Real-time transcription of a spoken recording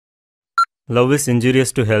Love is injurious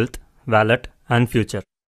to health, wallet and future.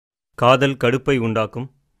 காதல் கடுப்பை உண்டாக்கும்,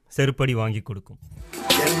 செருப்படி வாங்கி கொடுக்கும்.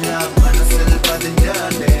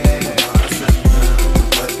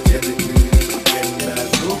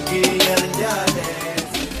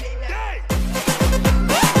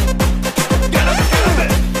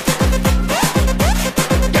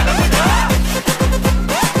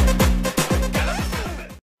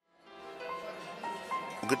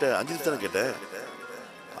 உங்ககிட்ட 5 நிமிஷம் கேட்டேன்.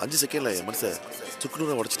 5 செகண்ட்ல என் மனசை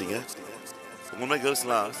சுக்குநூறா உடைச்சிட்டீங்க. உண்மை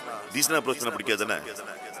கேர்ள்ஸ்லாம் டீசனா அப்ரோச் பண்ண பிடிக்காது தானே?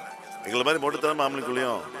 எங்களை மாதிரி மொட்டத்தனமா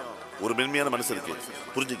ஆம்பளைக்குள்ளேயும் ஒரு மென்மையான மனசு இருக்கு,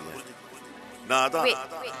 புரிஞ்சுக்கங்க. நான் அதான்.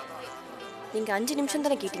 நீங்க 5 நிமிஷம்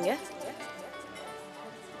தானே கேட்டீங்க,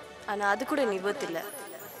 ஆனா அது கூட நிவர்த்தி இல்ல.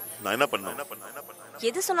 நான் என்ன பண்ணேன்?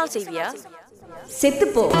 எது சொன்னாலும் செய்வியா?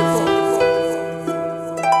 செத்துப்போ.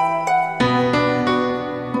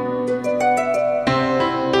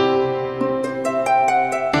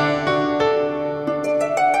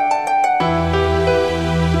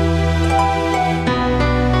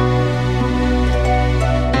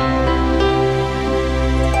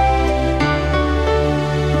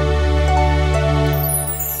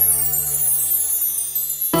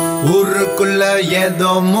 ஊருக்குள்ள ஏதோ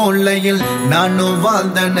மூலையில் நானும்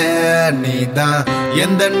வாழ்ந்தனே, நீதான்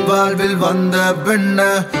எந்த வாழ்வில் வந்த பெண்ண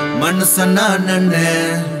மனுஷன் நானே.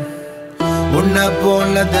 உன்னை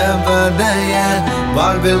போல தேவதைய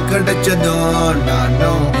வாழ்வில் கிடைச்சதும்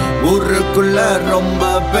நானும் ஊருக்குள்ள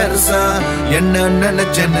ரொம்ப பெருசா என்ன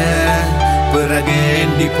நினைச்சனே. பிறகு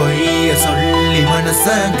ஏண்டி பொய்ய சொல்லி மனச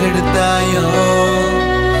கெடுத்தாயோ,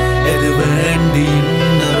 எது வேண்டி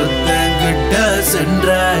இன்னொருத்தங்கிட்ட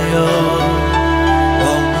சென்றாயோ.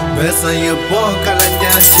 விசைய போ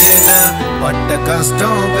கலைஞ்சாச்சேனா பட்ட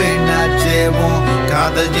கஷ்டம் வீணாச்சேவோ.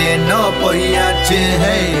 காதல் ஏனோ பொய்யாச்சு,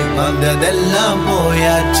 வந்ததெல்லாம்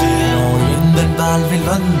போயாச்சு. எந்த வாழ்வில்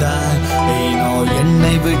வந்தாய், ஏனோ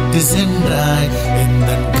என்னை விட்டு சென்றாய். எந்த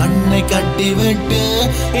கண்ணை கட்டி விட்டு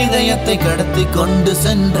இதயத்தை கடத்தி கொண்டு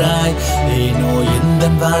சென்றாய். ஏனோ எந்த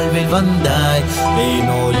வாழ்வில் வந்தாய்,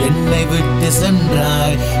 ஏனோ என்னை விட்டு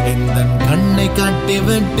சென்றாய். எந்த கண்ணை கட்டி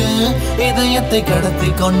விட்டு இதயத்தை கடத்தி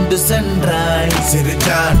கொண்டு சென்றாய்.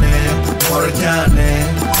 சிரிச்சானே முறைச்சானே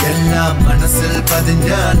எல்லாம் மனசில்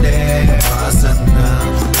பதிஞ்சானே. வாசன்னா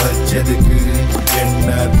வச்சதுக்கு என்ன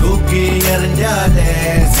தூக்கி எறிஞ்சானே.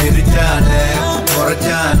 சிரிச்சானே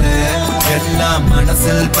முறைச்சானே எல்லாம்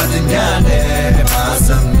மனசில் பதிஞ்சானே.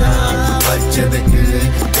 வாசன்னா வச்சதுக்கு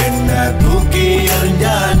என்ன தூக்கி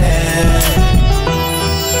எறிஞ்சானே.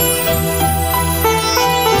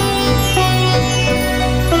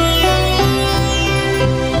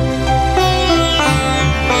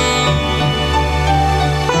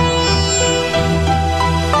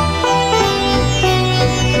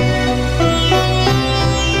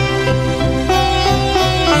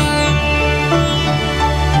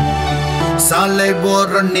 சாலை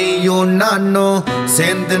போற நீயும் நானும்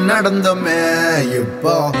சேர்ந்து நடந்தோமே.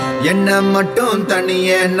 இப்போ என்ன மட்டும்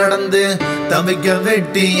தனியே நடந்து தவிக்க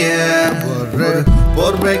வெட்டிய. ஒரு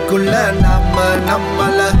போர்வைக்குள்ள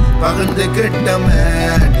நம்மள பகிர்ந்துகிட்டோமே.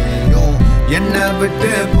 நீயும் என்ன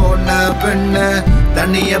விட்டு போன பெண்ண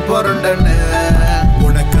தனிய பொருண்டன.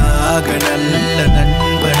 உனக்காக நல்ல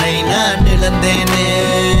நண்பனை நான் இழந்தேனே.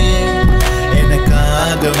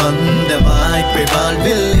 எனக்காக வந்த வாய்ப்பை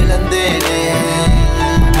வாழ்வில் இழந்தேனே.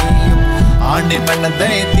 ஆண்டின்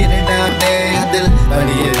மனதை திருடாதே, அதில்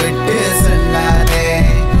வழிய விட்டு செல்லாதே.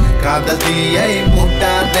 காதல் தீயை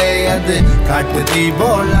மூட்டாதே, அது காட்டு தீ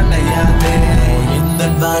போல் அணையாதே. எந்த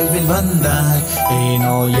வாழ்வில் வந்தாய்,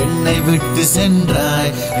 ஏனோ என்னை விட்டு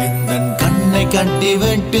சென்றாய். எந்த கண்ணை கட்டி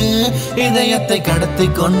விட்டு இதயத்தை கடத்தி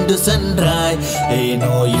கொண்டு சென்றாய்.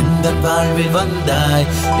 ஏனோ எந்த வாழ்வில் வந்தாய்,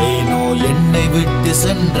 ஏனோ என்னை விட்டு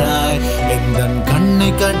சென்றாய். எந்த கண்ணை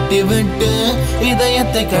கட்டி விட்டு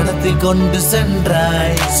இதயத்தை கடத்தி கொண்டு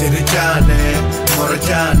சென்றாய். சிரிச்சானே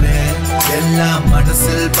முறைச்சானே எல்லாம்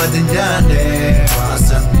மனசில் பதிஞ்சானே.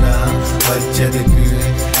 வாசன்னா வச்சதுக்கு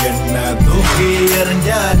என்ன தூக்கி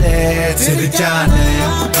எறிஞ்சானே. சிரிச்சானே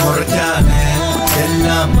முறைச்சானே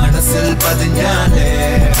எல்லாம் மனசில் பதிஞ்சானே.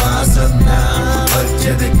 வாசன்னா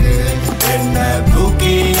வச்சதுக்கு என்ன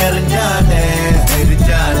தூக்கி எறிஞ்சானே.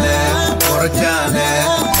 சிரிச்சானே முறைச்சானே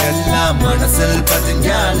எல்லாம் மனசில்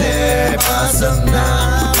பதிஞ்சானே. வாசன்னா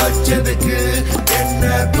வச்சதுக்கு என்ன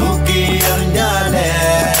தூக்கி எறிஞ்சானே.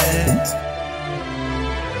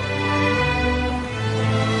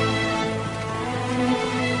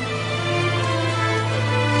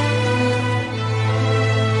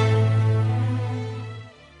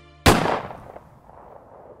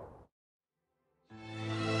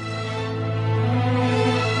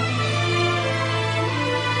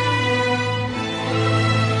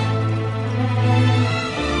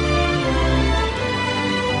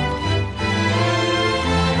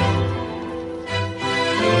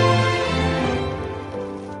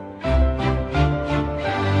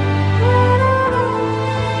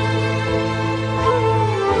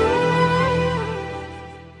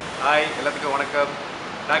 வணக்கம்.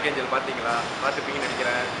 டாக் ஏஞ்சல் பார்த்தீங்களா? பார்த்துப்பீங்கன்னு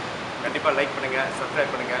நினைக்கிறேன். கண்டிப்பாக லைக் பண்ணுங்கள்,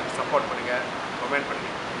 சப்ஸ்கிரைப் பண்ணுங்கள், சப்போர்ட் பண்ணுங்கள், கமெண்ட்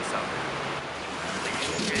பண்ணுங்கள். ப்ளீஸ்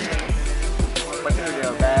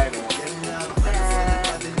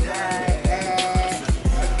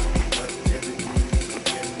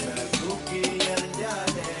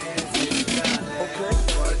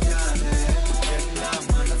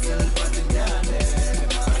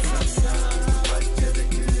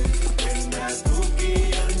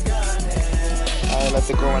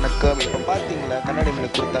எல்லாத்துக்கும் வணக்கம். இப்போ பார்த்தீங்களா கண்ணாடி மேலே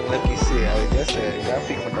கொடுத்தாங்களே பீஸு, அது ஜஸ்ட்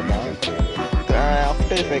கிராஃபிக் மட்டும் தான்.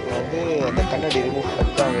 ஆஃப்டர் எஃபெக்ட் வந்து அந்த கண்ணாடி ரிமூவ்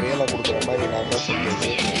பண்ணிட்டு அவங்க ரியலாக கொடுக்குற மாதிரி நான் தான்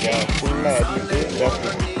சொல்லிட்டு ஃபுல்லாக எடிட்டு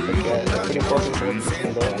கிராஃபிக் ஓகே எப்படி ப்ராசஸ் வந்து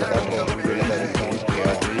ஏதோ அந்த காட்டுற வீடியோவில் தான் இருக்கும். ஓகே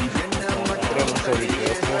ஒரே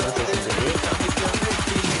நிமிஷம் செஞ்சது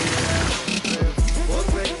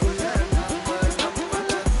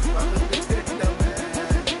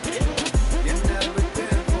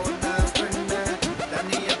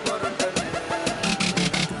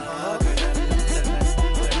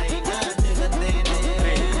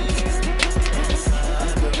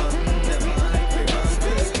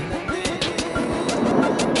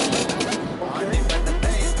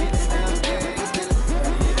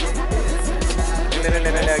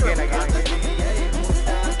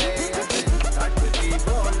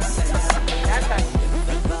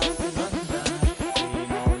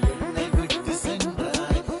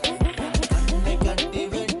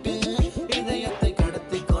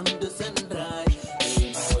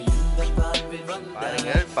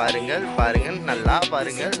பாருங்கள் பாருங்கள் நல்லா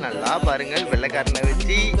பாருங்கள் நல்லா பாருங்கள் வெள்ளைக்காரனை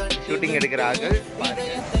வச்சு ஷூட்டிங் எடுக்கிறார்கள்.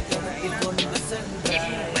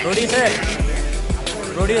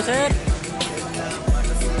 ப்ரொடியூசர்